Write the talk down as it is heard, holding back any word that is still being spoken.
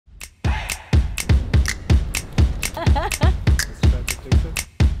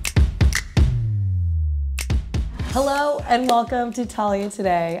Hello and welcome to Talia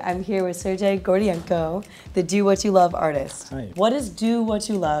today. I'm here with Sergey Gordienko, the Do What You Love artist. Hi. What does do what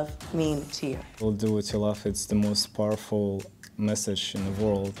you love mean to you? Well, do what you love, it's the most powerful message in the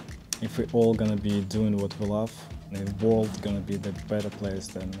world. If we're all gonna be doing what we love, the world's gonna be the better place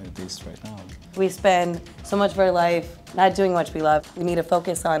than it is right now. We spend so much of our life not doing what we love. We need to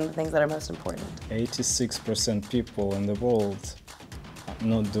focus on the things that are most important. 86% people in the world are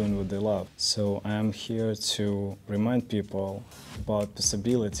not doing what they love. So I'm here to remind people about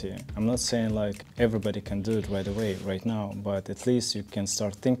possibility. I'm not saying like everybody can do it right away, right now, but at least you can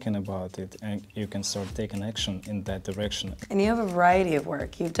start thinking about it and you can start taking action in that direction. And you have a variety of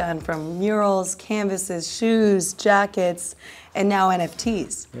work. You've done from murals, canvases, shoes, jackets, and now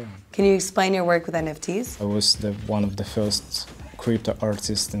NFTs. Yeah. Can you explain your work with NFTs? I was one of the first crypto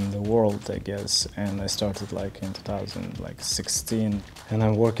artists in the world, I guess, and I started like in 2016, and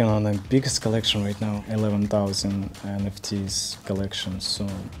I'm working on the biggest collection right now, 11,000 NFTs collection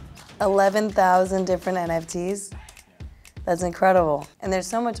soon. 11,000 different NFTs? That's incredible. And there's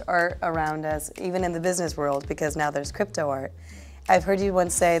so much art around us, even in the business world, because now there's crypto art. I've heard you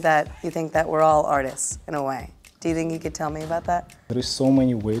once say that you think that we're all artists, in a way. Do you think you could tell me about that? There is so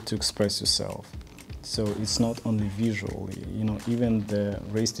many ways to express yourself. So it's not only visually, even the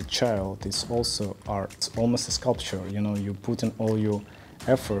raised child is also art. It's almost a sculpture, you put in all your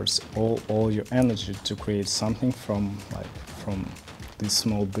efforts, all your energy to create something from this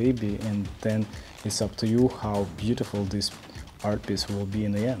small baby, and then it's up to you how beautiful this art piece will be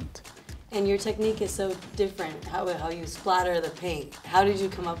in the end. And your technique is so different, how you splatter the paint. How did you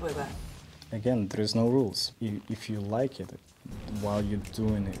come up with that? Again, there is no rules. If you like it while you're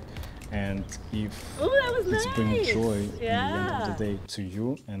doing it, and if it's bringing joy at the end of the day to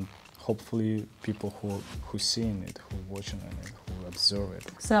you, and hopefully people who seeing it, who watching it, who observe it.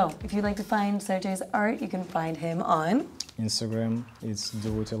 So, if you'd like to find Sergey's art, you can find him on Instagram, it's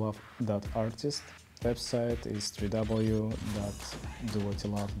dowhatyouLove.artist. Website is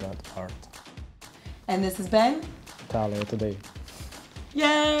www.dowhatyouLove.art. And this has been Talia today.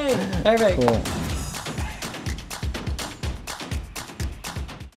 Yay! All right. Cool.